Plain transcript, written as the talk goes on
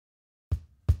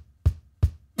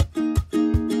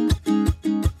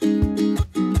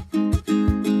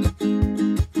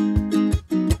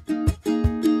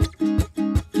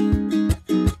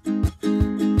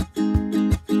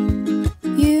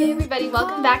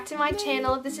welcome back to my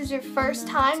channel. If this is your first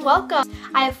time, welcome.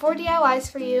 I have 4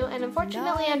 DIYs for you, and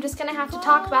unfortunately I'm just going to have to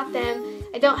talk about them.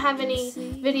 I don't have any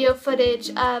video footage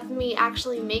of me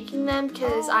actually making them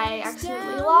because I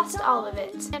accidentally lost all of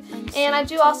it. And I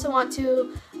do also want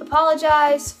to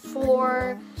apologize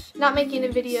for not making a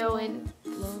video in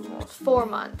 4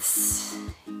 months.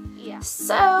 Yeah.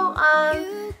 So,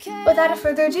 without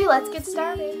further ado, let's get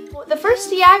started. The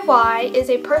first DIY is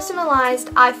a personalized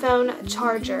iPhone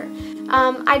charger.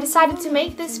 I decided to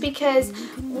make this because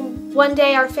one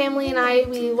day our family and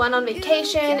we went on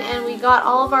vacation and we got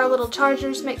all of our little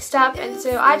chargers mixed up, and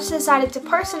so I just decided to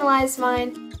personalize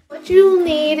mine. What you'll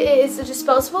need is a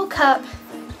disposable cup,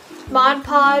 Mod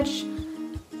Podge,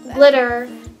 glitter,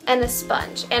 and a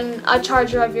sponge, and a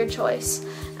charger of your choice.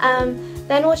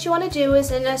 Then what you want to do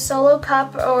is, in a solo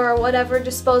cup or whatever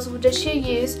disposable dish you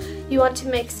use, you want to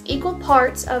mix equal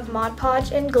parts of Mod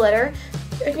Podge and glitter.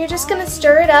 And you're just going to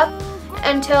stir it up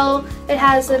until it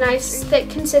has a nice thick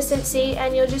consistency,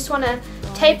 and you'll just want to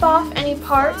tape off any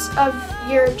parts of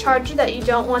your charger that you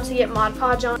don't want to get Mod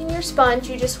Podge on. In your sponge,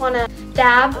 you just want to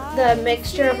dab the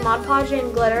mixture of Mod Podge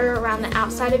and glitter around the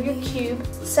outside of your cube.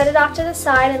 Set it off to the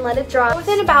side and let it dry.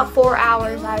 Within about 4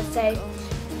 hours, I would say,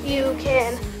 you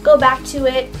can go back to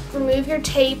it, remove your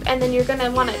tape, and then you're going to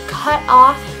want to cut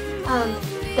off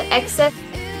the excess.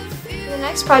 For the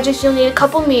next project, you'll need a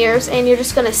couple mirrors, and you're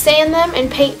just going to sand them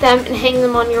and paint them and hang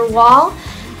them on your wall.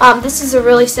 This is a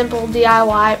really simple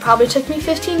DIY. It probably took me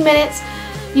 15 minutes.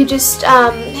 You just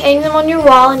hang them on your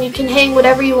wall, and you can hang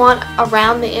whatever you want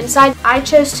around the inside. I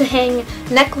chose to hang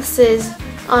necklaces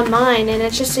on mine, and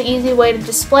it's just an easy way to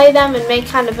display them and make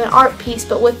kind of an art piece,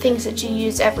 but with things that you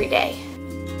use every day.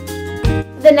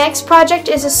 The next project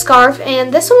is a scarf,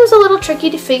 and this one was a little tricky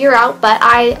to figure out, but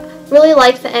I really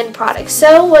like the end product.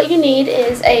 So what you need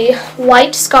is a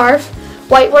white scarf.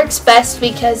 White works best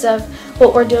because of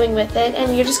what we're doing with it,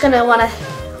 and you're just going to want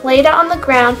to lay it out on the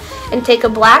ground and take a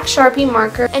black Sharpie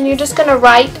marker, and you're just going to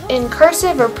write in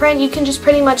cursive or print. You can just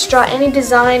pretty much draw any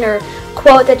design or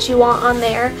quote that you want on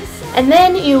there, and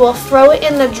then you will throw it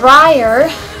in the dryer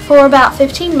for about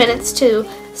 15 minutes to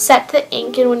set the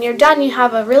ink, and when you're done, you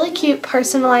have a really cute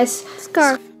personalized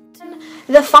scarf.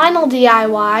 The final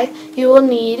DIY, you will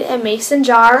need a mason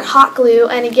jar, hot glue,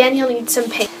 and again you'll need some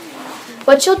paint.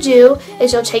 What you'll do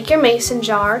is you'll take your mason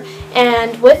jar,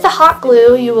 and with the hot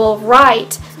glue you will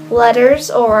write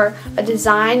letters or a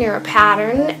design or a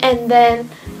pattern, and then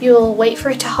you'll wait for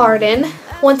it to harden.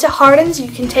 Once it hardens,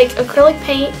 you can take acrylic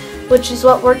paint, which is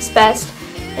what works best,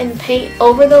 and paint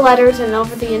over the letters and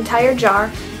over the entire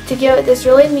jar to give it this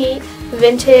really neat,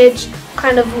 vintage,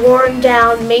 kind of worn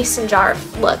down mason jar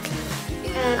look.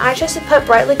 And I chose to put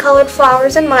brightly colored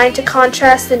flowers in mine to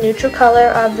contrast the neutral color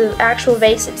of the actual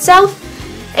vase itself.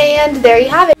 And there you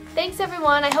have it. Thanks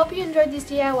everyone, I hope you enjoyed these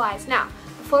DIYs. Now,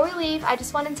 before we leave, I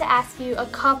just wanted to ask you a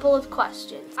couple of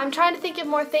questions. I'm trying to think of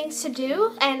more things to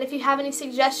do, and if you have any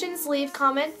suggestions, leave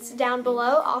comments down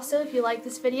below. Also, if you like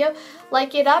this video,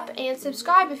 like it up and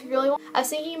subscribe if you really want. I was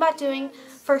thinking about doing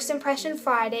First Impression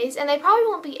Fridays, and they probably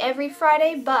won't be every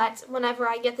Friday, but whenever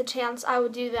I get the chance, I will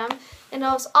do them. And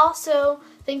I was also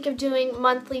think of doing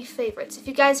monthly favorites. If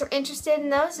you guys are interested in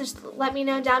those, just let me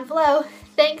know down below.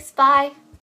 Thanks, bye!